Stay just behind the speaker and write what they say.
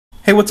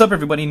Hey, what's up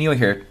everybody, Neil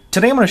here.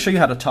 Today I'm going to show you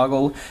how to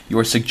toggle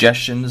your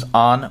suggestions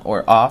on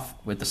or off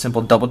with a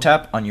simple double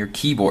tap on your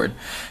keyboard.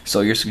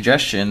 So your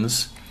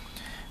suggestions,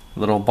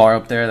 little bar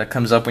up there that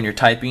comes up when you're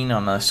typing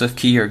on a Swift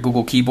key or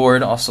Google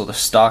keyboard, also the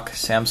stock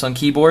Samsung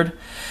keyboard.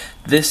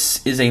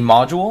 This is a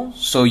module,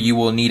 so you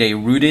will need a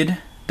rooted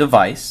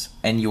device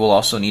and you will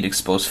also need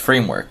Xposed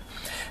Framework.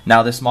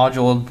 Now this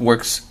module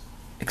works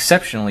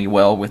exceptionally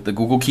well with the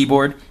Google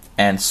keyboard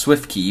and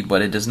Swift key,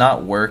 but it does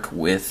not work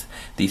with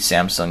the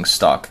Samsung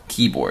stock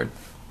keyboard.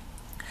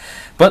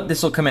 But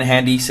this will come in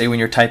handy, say when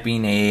you're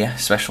typing a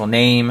special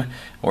name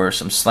or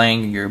some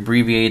slang, you're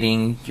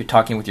abbreviating, you're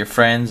talking with your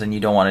friends and you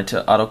don't want it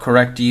to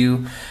autocorrect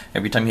you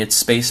every time you hit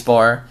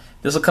spacebar.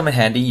 This will come in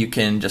handy. You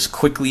can just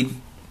quickly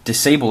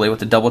disable it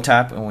with a double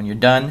tap, and when you're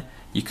done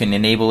you can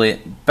enable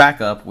it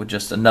back up with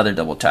just another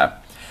double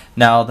tap.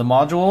 Now the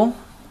module,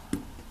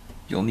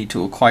 you'll need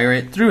to acquire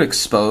it through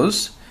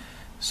Xposed.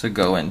 So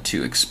go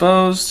into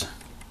Xposed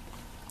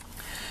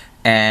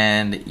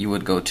and you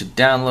would go to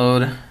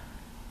download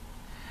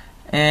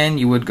and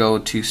you would go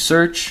to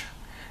search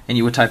and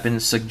you would type in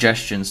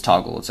suggestions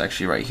toggle. It's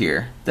actually right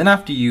here. Then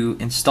after you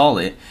install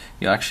it,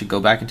 you'll actually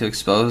go back into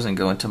Xposed and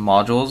go into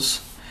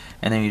modules,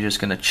 and then you're just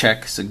going to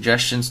check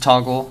suggestions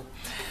toggle.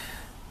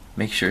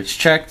 Make sure it's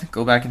checked.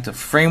 Go back into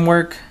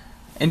framework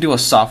and do a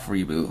soft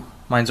reboot.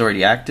 Mine's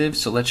already active,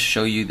 so let's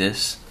show you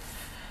this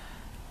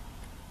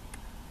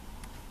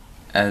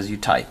as you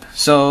type.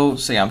 So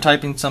say I'm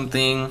typing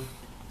something,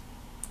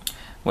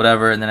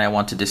 whatever, and then I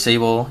want to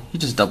disable, you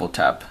just double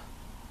tap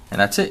and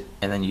that's it,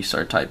 and then you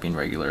start typing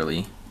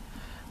regularly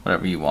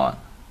whatever you want.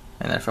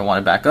 And then if I want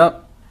to back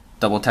up,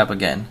 double tap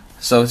again.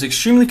 So it's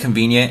extremely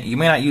convenient. You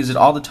may not use it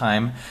all the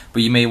time,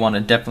 but you may want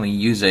to definitely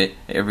use it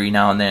every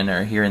now and then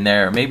or here and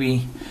there. Or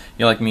maybe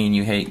you're like me and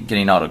you hate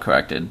getting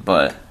autocorrected,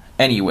 but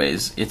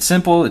anyways, it's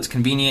simple, it's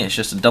convenient, it's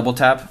just a double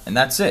tap and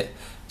that's it.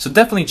 So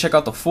definitely check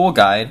out the full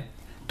guide.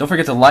 Don't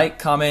forget to like,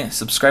 comment,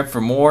 subscribe for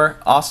more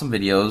awesome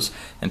videos,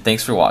 and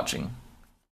thanks for watching.